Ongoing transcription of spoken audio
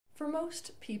For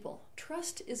most people,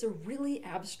 trust is a really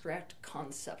abstract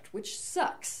concept, which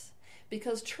sucks,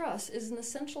 because trust is an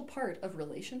essential part of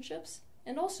relationships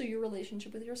and also your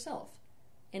relationship with yourself.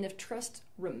 And if trust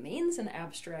remains an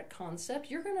abstract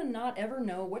concept, you're going to not ever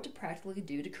know what to practically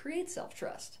do to create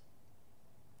self-trust.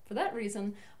 For that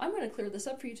reason, I'm going to clear this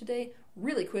up for you today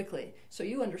really quickly so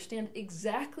you understand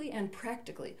exactly and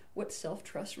practically what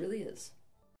self-trust really is.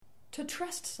 To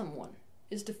trust someone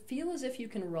is to feel as if you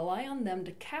can rely on them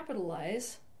to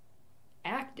capitalize,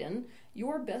 act in,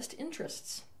 your best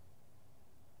interests.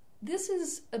 This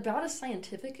is about as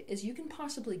scientific as you can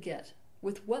possibly get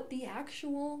with what the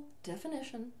actual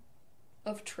definition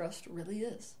of trust really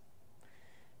is.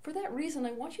 For that reason,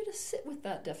 I want you to sit with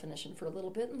that definition for a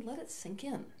little bit and let it sink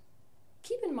in.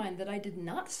 Keep in mind that I did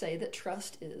not say that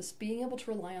trust is being able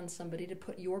to rely on somebody to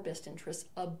put your best interests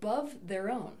above their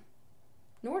own.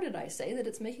 Nor did I say that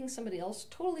it's making somebody else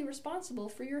totally responsible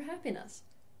for your happiness.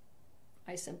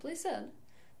 I simply said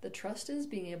that trust is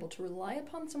being able to rely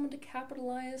upon someone to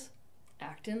capitalize,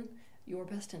 act in, your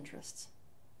best interests.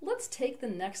 Let's take the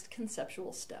next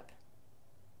conceptual step.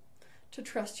 To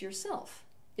trust yourself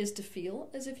is to feel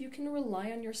as if you can rely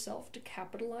on yourself to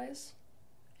capitalize,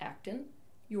 act in,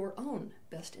 your own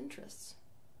best interests.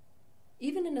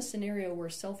 Even in a scenario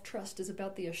where self-trust is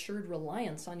about the assured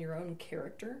reliance on your own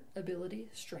character, ability,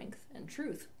 strength, and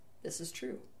truth, this is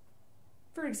true.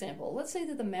 For example, let's say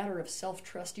that the matter of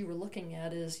self-trust you were looking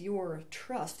at is your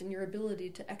trust in your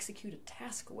ability to execute a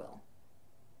task well.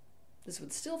 This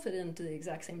would still fit into the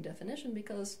exact same definition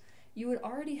because you would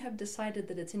already have decided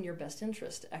that it's in your best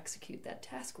interest to execute that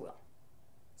task well.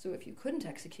 So if you couldn't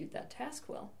execute that task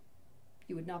well,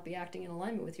 you would not be acting in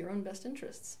alignment with your own best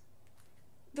interests.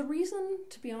 The reason,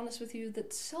 to be honest with you,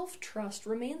 that self-trust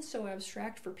remains so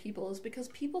abstract for people is because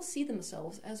people see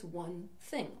themselves as one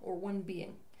thing or one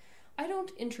being. I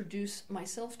don't introduce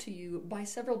myself to you by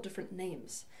several different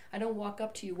names. I don't walk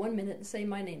up to you one minute and say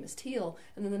my name is Teal,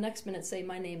 and then the next minute say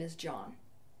my name is John.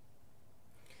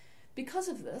 Because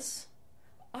of this,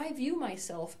 I view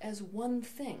myself as one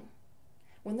thing,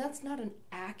 when that's not an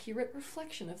accurate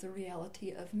reflection of the reality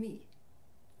of me,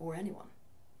 or anyone.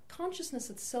 Consciousness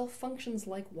itself functions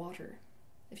like water.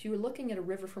 If you are looking at a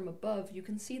river from above, you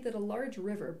can see that a large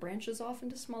river branches off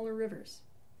into smaller rivers.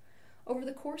 Over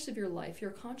the course of your life,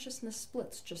 your consciousness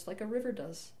splits just like a river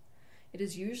does. It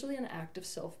is usually an act of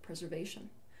self-preservation.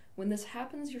 When this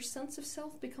happens, your sense of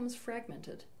self becomes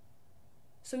fragmented.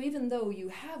 So even though you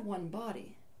have one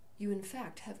body, you in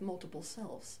fact have multiple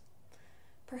selves.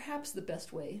 Perhaps the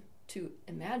best way to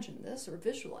imagine this or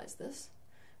visualize this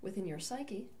within your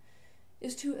psyche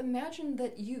is to imagine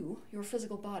that you, your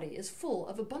physical body, is full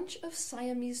of a bunch of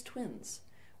Siamese twins.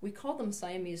 We call them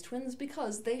Siamese twins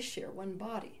because they share one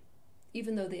body,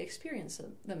 even though they experience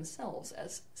themselves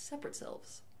as separate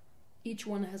selves. Each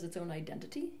one has its own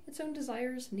identity, its own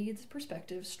desires, needs,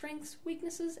 perspectives, strengths,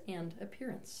 weaknesses, and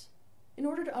appearance. In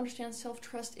order to understand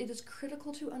self-trust, it is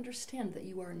critical to understand that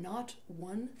you are not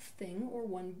one thing or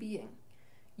one being.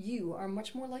 You are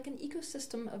much more like an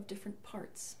ecosystem of different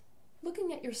parts.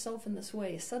 Looking at yourself in this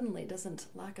way suddenly doesn't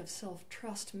lack of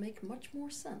self-trust make much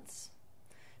more sense,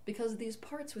 because these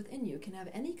parts within you can have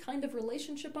any kind of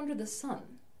relationship under the sun,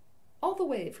 all the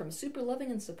way from super loving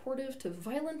and supportive to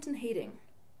violent and hating.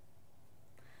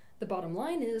 The bottom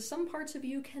line is some parts of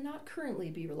you cannot currently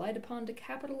be relied upon to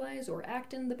capitalize or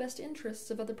act in the best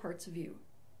interests of other parts of you.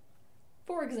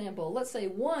 For example, let's say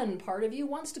one part of you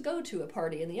wants to go to a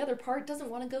party and the other part doesn't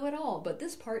want to go at all, but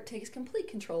this part takes complete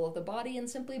control of the body and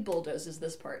simply bulldozes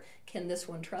this part. Can this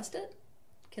one trust it?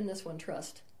 Can this one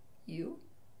trust you?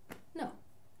 No.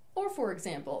 Or for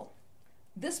example,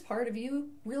 this part of you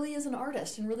really is an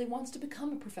artist and really wants to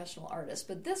become a professional artist,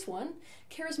 but this one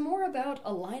cares more about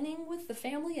aligning with the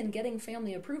family and getting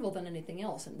family approval than anything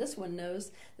else, and this one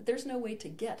knows that there's no way to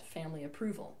get family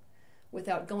approval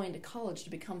without going to college to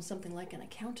become something like an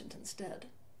accountant instead.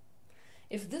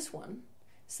 If this one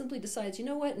simply decides, you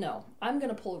know what, no, I'm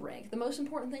going to pull rank. The most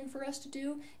important thing for us to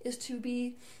do is to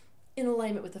be in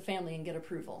alignment with the family and get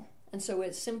approval. And so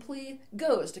it simply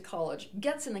goes to college,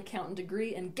 gets an accountant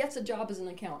degree, and gets a job as an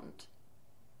accountant.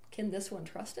 Can this one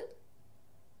trust it?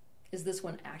 Is this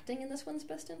one acting in this one's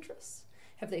best interests?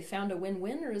 Have they found a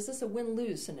win-win, or is this a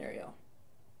win-lose scenario?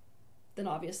 Then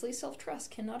obviously self-trust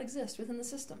cannot exist within the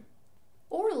system.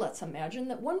 Or let's imagine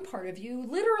that one part of you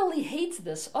literally hates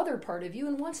this other part of you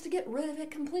and wants to get rid of it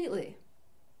completely.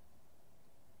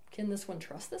 Can this one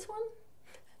trust this one?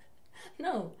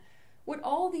 No. What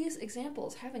all these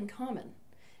examples have in common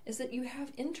is that you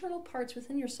have internal parts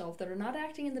within yourself that are not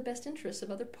acting in the best interests of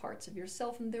other parts of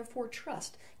yourself, and therefore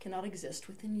trust cannot exist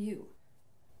within you.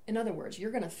 In other words,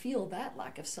 you're going to feel that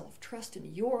lack of self-trust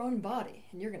in your own body,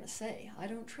 and you're going to say, I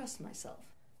don't trust myself.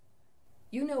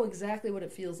 You know exactly what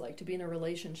it feels like to be in a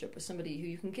relationship with somebody who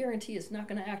you can guarantee is not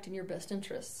going to act in your best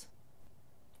interests.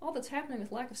 All that's happening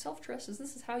with lack of self-trust is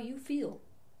this is how you feel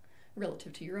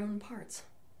relative to your own parts.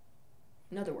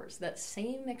 In other words, that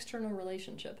same external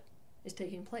relationship is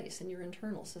taking place in your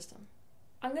internal system.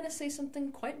 I'm going to say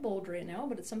something quite bold right now,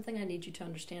 but it's something I need you to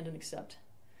understand and accept.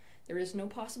 There is no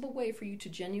possible way for you to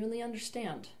genuinely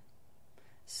understand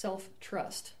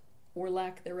self-trust, or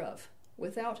lack thereof,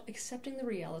 without accepting the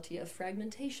reality of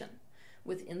fragmentation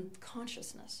within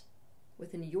consciousness,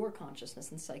 within your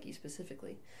consciousness and psyche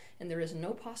specifically. And there is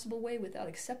no possible way without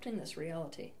accepting this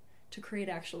reality to create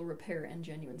actual repair and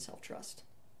genuine self-trust.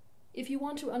 If you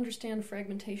want to understand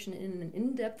fragmentation in an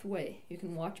in-depth way, you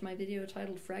can watch my video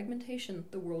titled Fragmentation,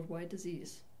 the Worldwide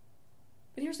Disease.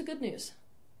 But here's the good news.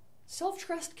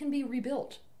 Self-trust can be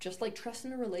rebuilt, just like trust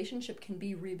in a relationship can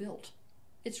be rebuilt.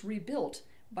 It's rebuilt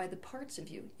by the parts of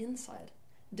you inside,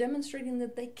 demonstrating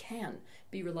that they can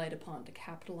be relied upon to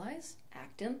capitalize,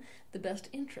 act in, the best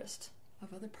interest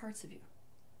of other parts of you.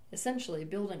 Essentially,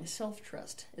 building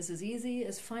self-trust is as easy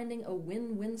as finding a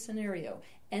win-win scenario,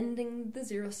 ending the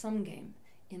zero-sum game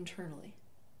internally.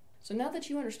 So now that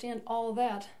you understand all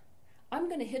that, I'm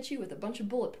going to hit you with a bunch of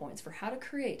bullet points for how to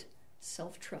create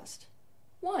self-trust.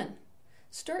 1.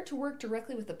 Start to work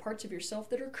directly with the parts of yourself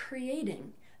that are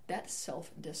creating that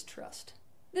self-distrust.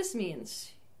 This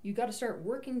means you got to start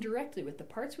working directly with the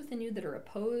parts within you that are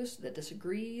opposed, that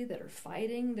disagree, that are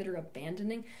fighting, that are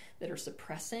abandoning, that are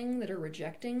suppressing, that are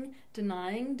rejecting,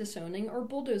 denying, disowning, or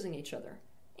bulldozing each other,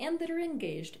 and that are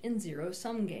engaged in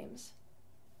zero-sum games.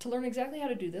 To learn exactly how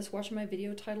to do this, watch my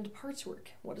video titled Parts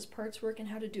Work. What is parts work and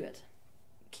how to do it?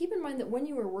 Keep in mind that when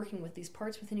you are working with these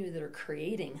parts within you that are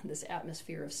creating this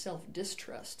atmosphere of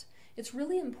self-distrust, it's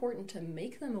really important to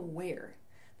make them aware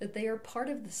that they are part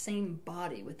of the same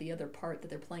body with the other part that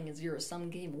they're playing a zero-sum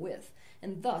game with,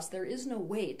 and thus there is no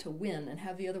way to win and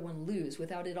have the other one lose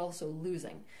without it also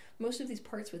losing. Most of these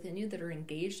parts within you that are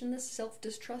engaged in this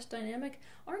self-distrust dynamic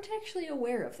aren't actually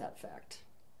aware of that fact.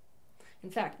 In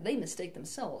fact, they mistake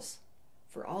themselves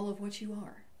for all of what you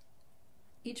are.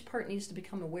 Each part needs to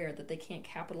become aware that they can't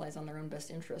capitalize on their own best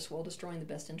interests while destroying the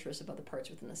best interests of other parts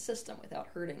within the system without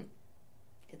hurting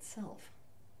itself.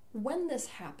 When this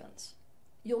happens,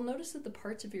 you'll notice that the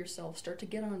parts of yourself start to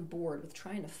get on board with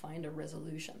trying to find a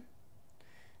resolution.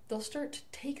 They'll start to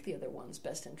take the other one's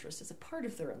best interest as a part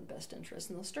of their own best interest,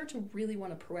 and they'll start to really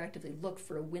want to proactively look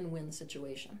for a win-win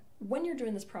situation. When you're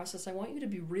doing this process, I want you to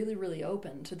be really, really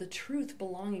open to the truth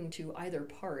belonging to either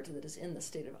part that is in the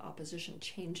state of opposition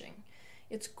changing.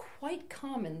 It's quite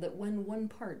common that when one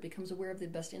part becomes aware of the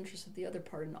best interest of the other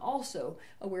part and also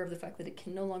aware of the fact that it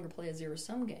can no longer play a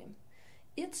zero-sum game,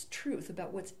 its truth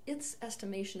about what its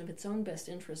estimation of its own best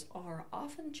interests are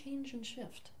often change and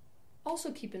shift.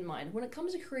 Also keep in mind, when it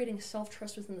comes to creating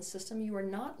self-trust within the system, you are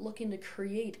not looking to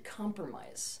create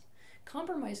compromise.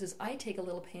 Compromise is I take a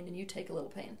little pain and you take a little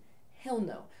pain. Hell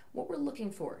no. What we're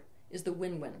looking for is the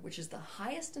win-win, which is the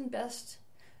highest and best,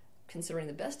 considering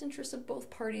the best interests of both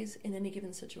parties in any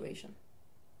given situation.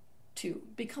 2.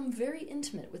 Become very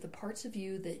intimate with the parts of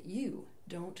you that you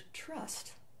don't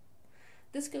trust.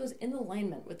 This goes in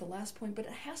alignment with the last point, but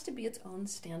it has to be its own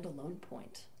standalone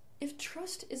point. If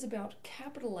trust is about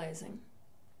capitalizing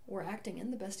or acting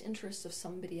in the best interests of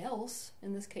somebody else,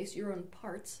 in this case your own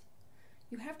parts,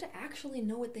 you have to actually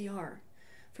know what they are.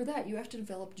 For that, you have to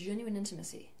develop genuine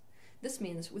intimacy. This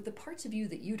means with the parts of you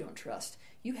that you don't trust,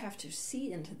 you have to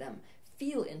see into them,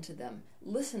 feel into them,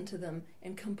 listen to them,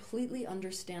 and completely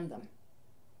understand them.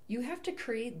 You have to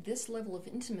create this level of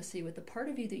intimacy with the part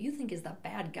of you that you think is the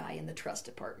bad guy in the trust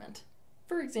department.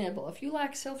 For example, if you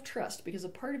lack self-trust because a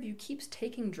part of you keeps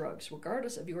taking drugs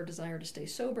regardless of your desire to stay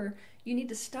sober, you need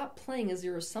to stop playing a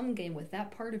zero-sum game with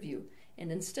that part of you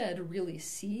and instead really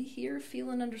see, hear, feel,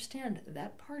 and understand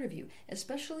that part of you,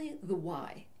 especially the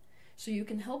why, so you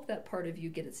can help that part of you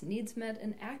get its needs met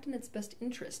and act in its best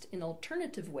interest in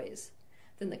alternative ways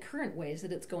than the current ways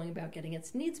that it's going about getting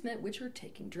its needs met, which are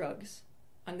taking drugs.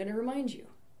 I'm going to remind you,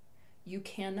 you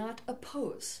cannot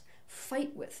oppose,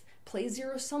 fight with, play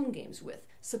zero-sum games with,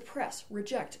 suppress,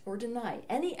 reject, or deny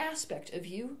any aspect of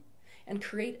you and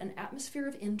create an atmosphere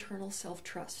of internal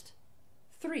self-trust.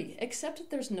 3. Accept that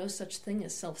there's no such thing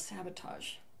as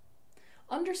self-sabotage.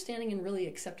 Understanding and really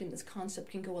accepting this concept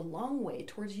can go a long way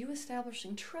towards you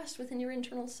establishing trust within your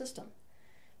internal system.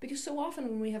 Because so often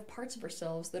when we have parts of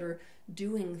ourselves that are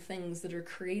doing things that are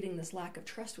creating this lack of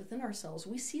trust within ourselves,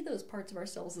 we see those parts of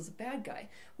ourselves as a bad guy.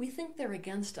 We think they're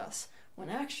against us, when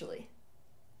actually,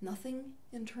 nothing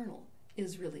internal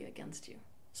is really against you.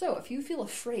 So if you feel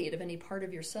afraid of any part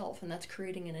of yourself and that's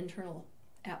creating an internal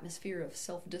atmosphere of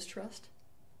self-distrust,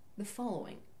 the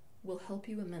following will help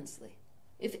you immensely.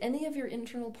 If any of your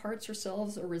internal parts or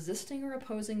selves are resisting or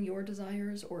opposing your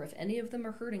desires, or if any of them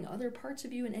are hurting other parts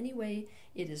of you in any way,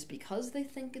 it is because they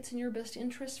think it's in your best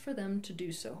interest for them to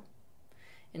do so.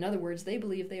 In other words, they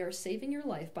believe they are saving your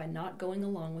life by not going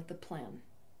along with the plan.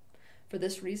 For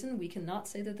this reason, we cannot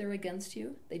say that they're against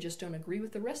you. They just don't agree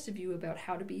with the rest of you about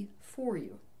how to be for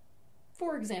you.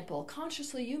 For example,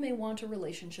 consciously you may want a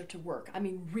relationship to work. I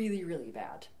mean, really, really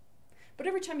bad. But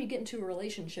every time you get into a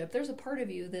relationship, there's a part of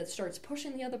you that starts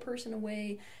pushing the other person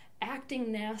away,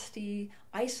 acting nasty,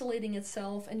 isolating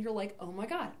itself, and you're like, oh my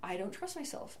God, I don't trust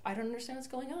myself. I don't understand what's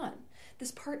going on.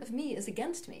 This part of me is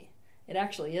against me. It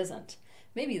actually isn't.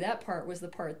 Maybe that part was the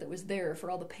part that was there for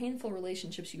all the painful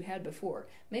relationships you had before.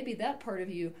 Maybe that part of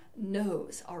you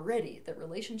knows already that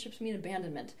relationships mean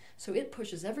abandonment, so it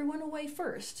pushes everyone away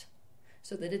first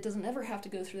so that it doesn't ever have to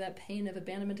go through that pain of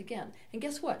abandonment again. And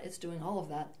guess what? It's doing all of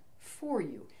that for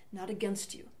you, not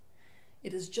against you.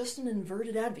 It is just an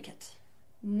inverted advocate.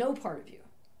 No part of you,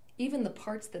 even the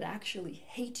parts that actually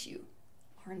hate you,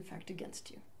 are in fact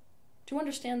against you. To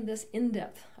understand this in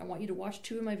depth, I want you to watch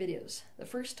 2 of my videos. The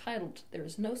first titled, There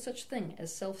is No Such Thing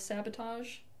as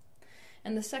Self-Sabotage,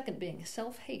 and the second being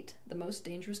Self-Hate, the Most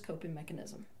Dangerous Coping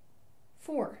Mechanism.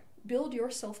 4. Build your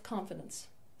self-confidence.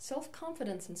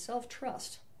 Self-confidence and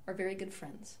self-trust are very good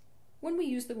friends. When we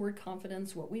use the word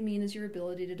confidence, what we mean is your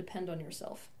ability to depend on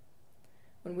yourself.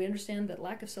 When we understand that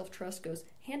lack of self-trust goes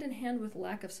hand in hand with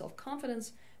lack of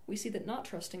self-confidence, we see that not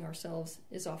trusting ourselves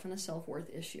is often a self-worth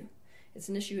issue. It's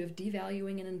an issue of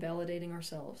devaluing and invalidating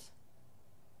ourselves.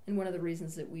 And one of the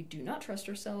reasons that we do not trust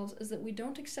ourselves is that we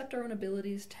don't accept our own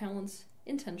abilities, talents,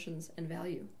 intentions, and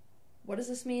value. What does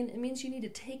this mean? It means you need to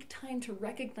take time to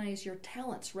recognize your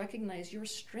talents, recognize your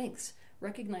strengths,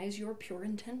 recognize your pure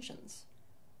intentions.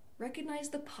 Recognize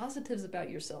the positives about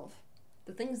yourself,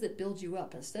 the things that build you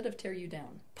up instead of tear you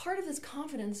down. Part of this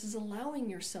confidence is allowing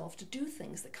yourself to do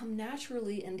things that come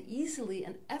naturally and easily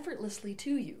and effortlessly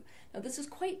to you. Now, this is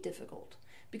quite difficult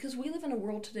because we live in a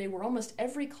world today where almost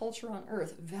every culture on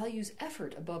earth values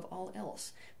effort above all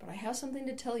else. But I have something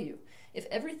to tell you. If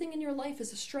everything in your life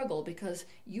is a struggle because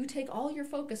you take all your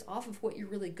focus off of what you're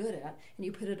really good at and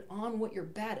you put it on what you're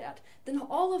bad at, then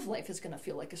all of life is going to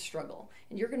feel like a struggle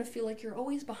and you're going to feel like you're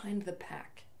always behind the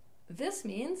pack. This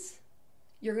means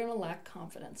you're going to lack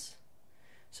confidence.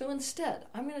 So instead,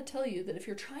 I'm going to tell you that if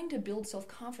you're trying to build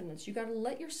self-confidence, you got to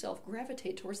let yourself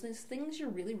gravitate towards those things you're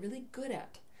really, really good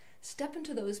at. Step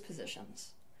into those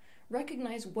positions.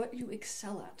 Recognize what you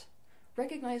excel at.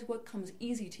 Recognize what comes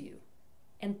easy to you.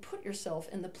 And put yourself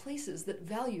in the places that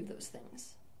value those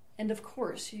things. And of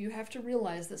course, you have to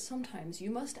realize that sometimes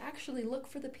you must actually look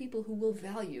for the people who will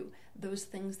value those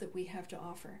things that we have to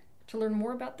offer. To learn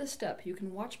more about this step, you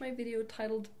can watch my video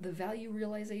titled The Value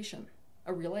Realization,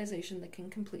 a realization that can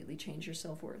completely change your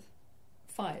self-worth.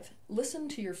 5. Listen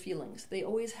to your feelings. They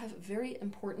always have very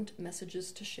important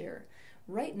messages to share.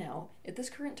 Right now, at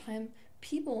this current time,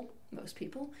 most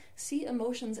people, see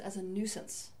emotions as a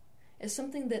nuisance, as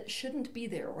something that shouldn't be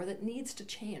there or that needs to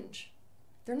change.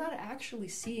 They're not actually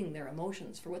seeing their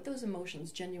emotions for what those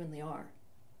emotions genuinely are.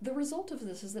 The result of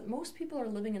this is that most people are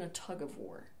living in a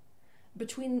tug-of-war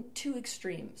between 2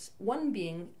 extremes, one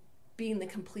being the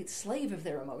complete slave of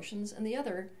their emotions, and the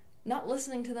other not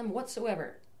listening to them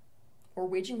whatsoever, or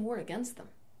waging war against them.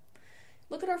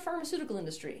 Look at our pharmaceutical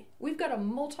industry. We've got a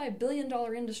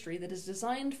multi-billion-dollar industry that is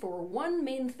designed for one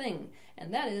main thing,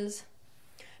 and that is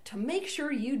to make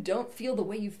sure you don't feel the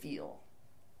way you feel.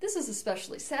 This is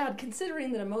especially sad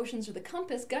considering that emotions are the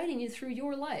compass guiding you through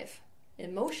your life.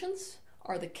 Emotions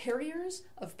are the carriers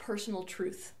of personal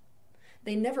truth.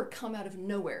 They never come out of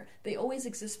nowhere. They always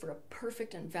exist for a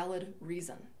perfect and valid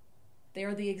reason. They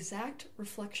are the exact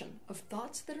reflection of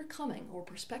thoughts that are coming or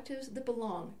perspectives that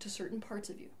belong to certain parts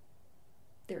of you.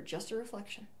 They're just a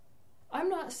reflection. I'm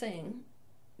not saying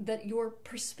that your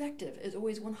perspective is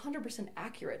always 100%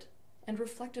 accurate and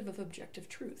reflective of objective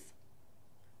truth.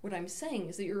 What I'm saying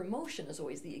is that your emotion is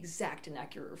always the exact and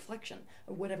accurate reflection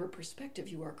of whatever perspective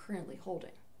you are currently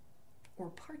holding, or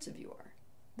parts of you are.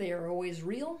 They are always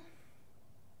real,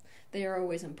 they are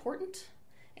always important,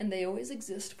 and they always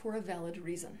exist for a valid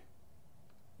reason.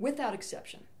 Without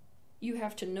exception. You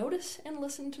have to notice and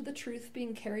listen to the truth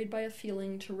being carried by a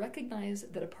feeling to recognize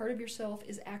that a part of yourself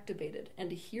is activated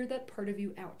and to hear that part of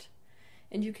you out.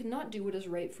 And you cannot do what is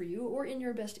right for you or in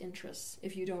your best interests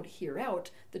if you don't hear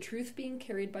out the truth being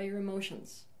carried by your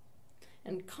emotions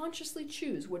and consciously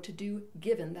choose what to do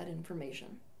given that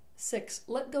information. 6,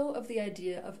 let go of the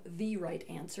idea of the right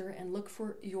answer and look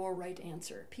for your right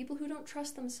answer. People who don't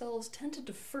trust themselves tend to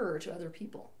defer to other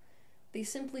people. They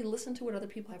simply listen to what other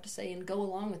people have to say and go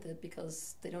along with it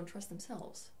because they don't trust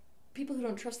themselves. People who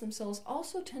don't trust themselves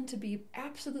also tend to be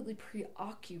absolutely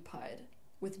preoccupied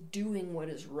with doing what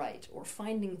is right or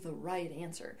finding the right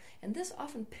answer, and this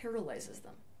often paralyzes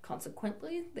them.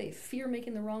 Consequently, they fear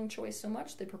making the wrong choice so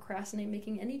much they procrastinate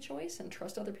making any choice and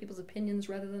trust other people's opinions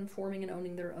rather than forming and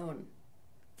owning their own.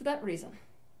 For that reason,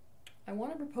 I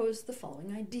want to propose the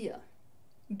following idea.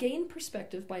 Gain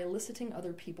perspective by eliciting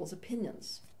other people's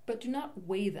opinions, but do not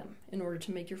weigh them in order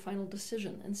to make your final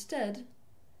decision. Instead,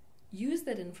 use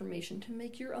that information to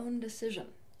make your own decision,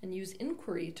 and use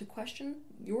inquiry to question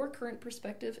your current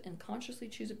perspective and consciously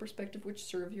choose a perspective which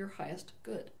serves your highest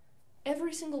good.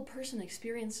 Every single person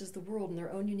experiences the world in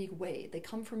their own unique way. They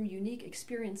come from unique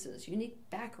experiences, unique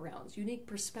backgrounds, unique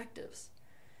perspectives.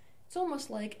 It's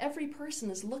almost like every person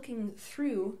is looking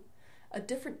through a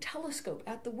different telescope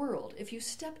at the world. If you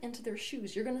step into their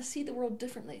shoes, you're going to see the world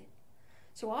differently.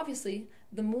 So obviously,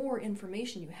 the more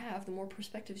information you have, the more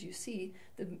perspectives you see,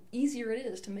 the easier it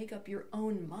is to make up your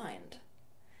own mind.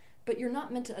 But you're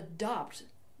not meant to adopt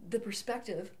the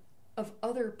perspective of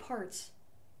other parts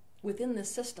within this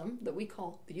system that we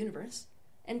call the universe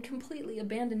and completely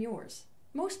abandon yours.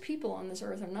 Most people on this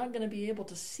earth are not going to be able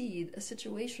to see a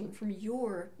situation from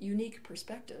your unique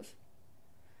perspective.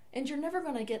 And you're never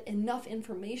going to get enough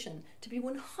information to be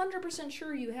 100%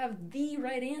 sure you have the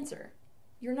right answer.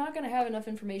 You're not going to have enough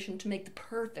information to make the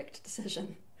perfect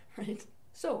decision, right?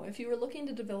 So, if you are looking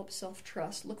to develop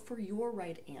self-trust, look for your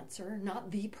right answer, not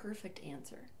the perfect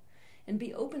answer. And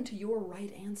be open to your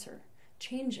right answer,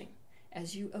 changing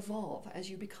as you evolve, as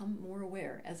you become more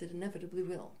aware, as it inevitably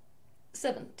will.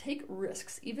 7, take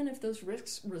risks, even if those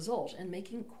risks result in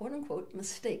making quote-unquote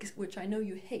mistakes, which I know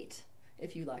you hate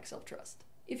if you lack self-trust.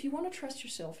 If you want to trust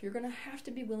yourself, you're going to have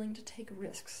to be willing to take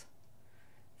risks.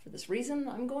 For this reason,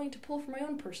 I'm going to pull from my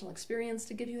own personal experience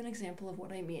to give you an example of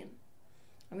what I mean.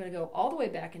 I'm going to go all the way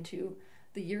back into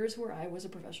the years where I was a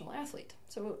professional athlete.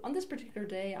 So on this particular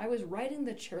day, I was riding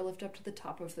the chairlift up to the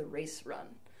top of the race run.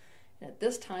 And at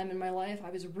this time in my life, I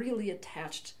was really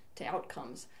attached to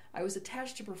outcomes. I was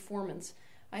attached to performance.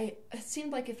 It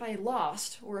seemed like if I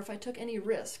lost or if I took any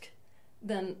risk,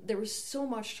 then there was so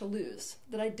much to lose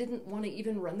that I didn't want to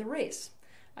even run the race.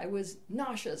 I was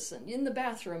nauseous and in the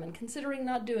bathroom and considering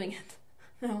not doing it.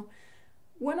 Now,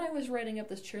 when I was riding up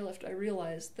this chairlift, I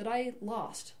realized that I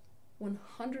lost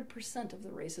 100% of the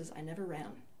races I never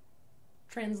ran.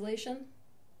 Translation: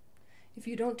 if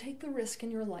you don't take the risk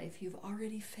in your life, you've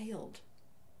already failed.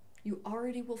 You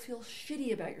already will feel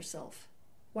shitty about yourself.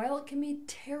 While it can be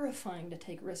terrifying to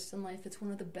take risks in life, it's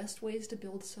one of the best ways to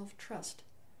build self-trust.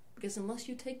 Because unless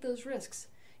you take those risks,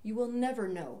 you will never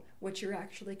know what you're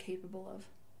actually capable of.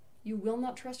 You will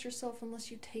not trust yourself unless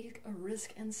you take a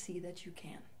risk and see that you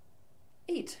can.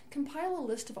 8, compile a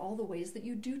list of all the ways that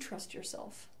you do trust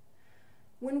yourself.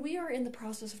 When we are in the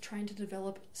process of trying to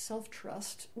develop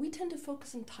self-trust, we tend to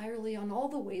focus entirely on all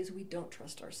the ways we don't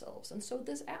trust ourselves. And so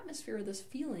this atmosphere, this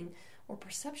feeling or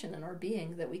perception in our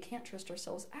being that we can't trust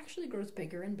ourselves actually grows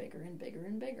bigger and bigger and bigger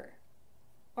and bigger.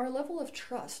 Our level of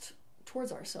trust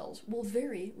towards ourselves will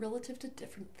vary relative to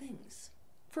different things.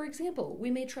 For example,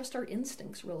 we may trust our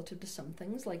instincts relative to some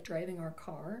things, like driving our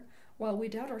car, while we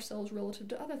doubt ourselves relative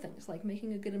to other things, like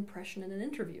making a good impression in an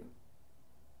interview.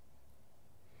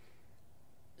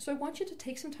 So I want you to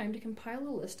take some time to compile a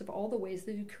list of all the ways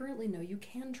that you currently know you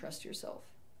can trust yourself.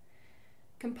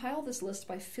 Compile this list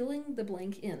by filling the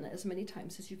blank in as many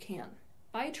times as you can.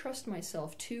 I trust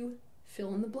myself to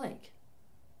fill in the blank.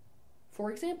 For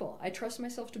example, I trust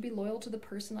myself to be loyal to the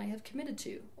person I have committed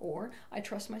to, or I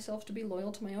trust myself to be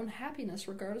loyal to my own happiness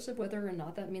regardless of whether or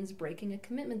not that means breaking a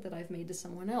commitment that I've made to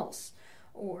someone else,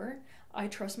 or I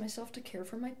trust myself to care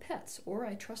for my pets, or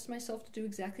I trust myself to do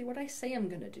exactly what I say I'm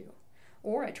going to do,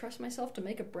 or I trust myself to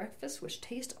make a breakfast which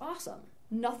tastes awesome.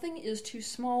 Nothing is too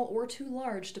small or too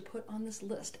large to put on this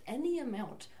list. Any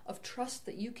amount of trust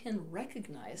that you can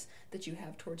recognize that you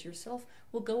have towards yourself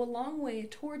will go a long way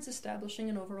towards establishing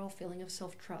an overall feeling of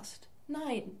self-trust.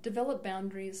 9, develop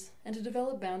boundaries. And to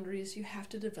develop boundaries, you have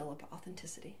to develop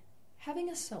authenticity. Having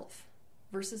a self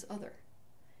versus other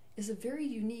is a very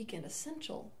unique and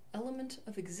essential element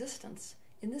of existence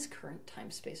in this current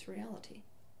time-space reality.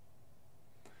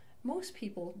 Most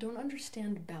people don't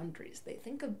understand boundaries. They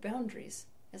think of boundaries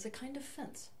as a kind of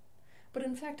fence. But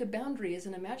in fact, a boundary is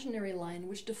an imaginary line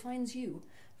which defines you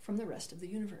from the rest of the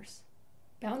universe.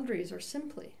 Boundaries are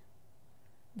simply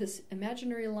this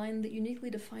imaginary line that uniquely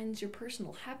defines your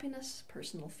personal happiness,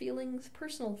 personal feelings,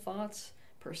 personal thoughts,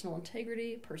 personal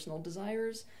integrity, personal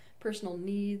desires, personal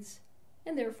needs,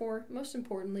 and therefore, most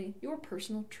importantly, your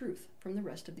personal truth from the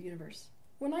rest of the universe.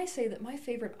 When I say that my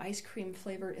favorite ice cream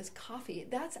flavor is coffee,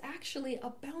 that's actually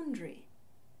a boundary.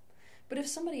 But if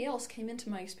somebody else came into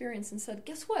my experience and said,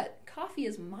 guess what? Coffee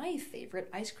is my favorite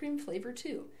ice cream flavor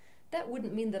too. That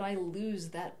wouldn't mean that I lose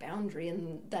that boundary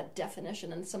and that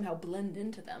definition and somehow blend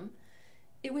into them.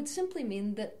 It would simply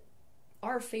mean that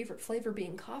our favorite flavor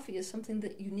being coffee is something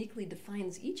that uniquely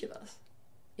defines each of us.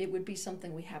 It would be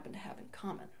something we happen to have in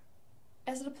common.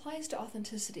 As it applies to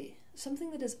authenticity,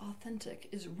 something that is authentic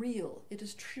is real, it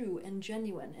is true and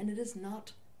genuine, and it is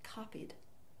not copied.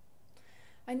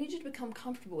 I need you to become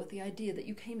comfortable with the idea that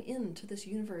you came into this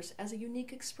universe as a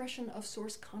unique expression of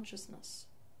source consciousness.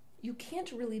 You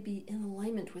can't really be in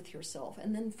alignment with yourself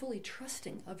and then fully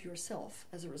trusting of yourself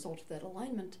as a result of that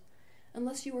alignment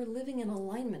unless you are living in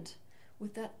alignment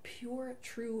with that pure,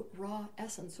 true, raw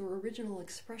essence or original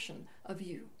expression of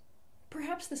you.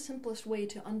 Perhaps the simplest way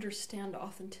to understand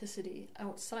authenticity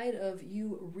outside of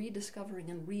you rediscovering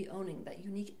and re-owning that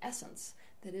unique essence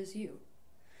that is you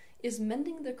is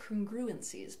mending the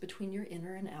congruencies between your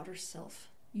inner and outer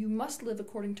self. You must live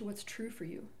according to what's true for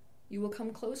you. You will come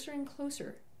closer and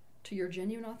closer to your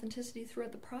genuine authenticity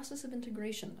throughout the process of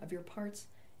integration of your parts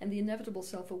and the inevitable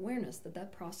self-awareness that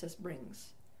that process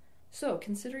brings. So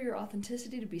consider your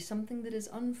authenticity to be something that is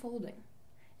unfolding,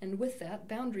 and with that,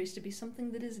 boundaries to be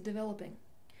something that is developing.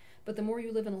 But the more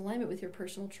you live in alignment with your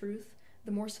personal truth,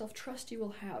 the more self-trust you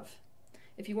will have.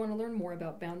 If you want to learn more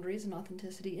about boundaries and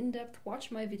authenticity in depth,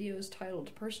 watch my videos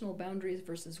titled Personal Boundaries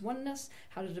versus Oneness,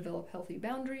 How to Develop Healthy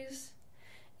Boundaries,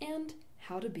 and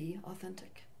How to Be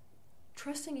Authentic.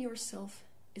 Trusting yourself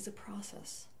is a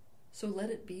process, so let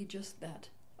it be just that,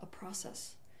 a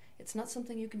process. It's not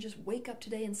something you can just wake up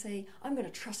today and say, I'm going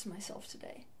to trust myself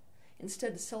today.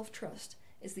 Instead, self-trust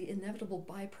is the inevitable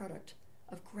byproduct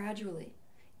of gradually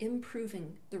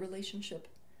improving the relationship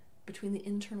between the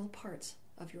internal parts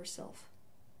of yourself.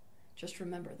 Just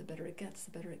remember, the better it gets,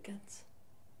 the better it gets.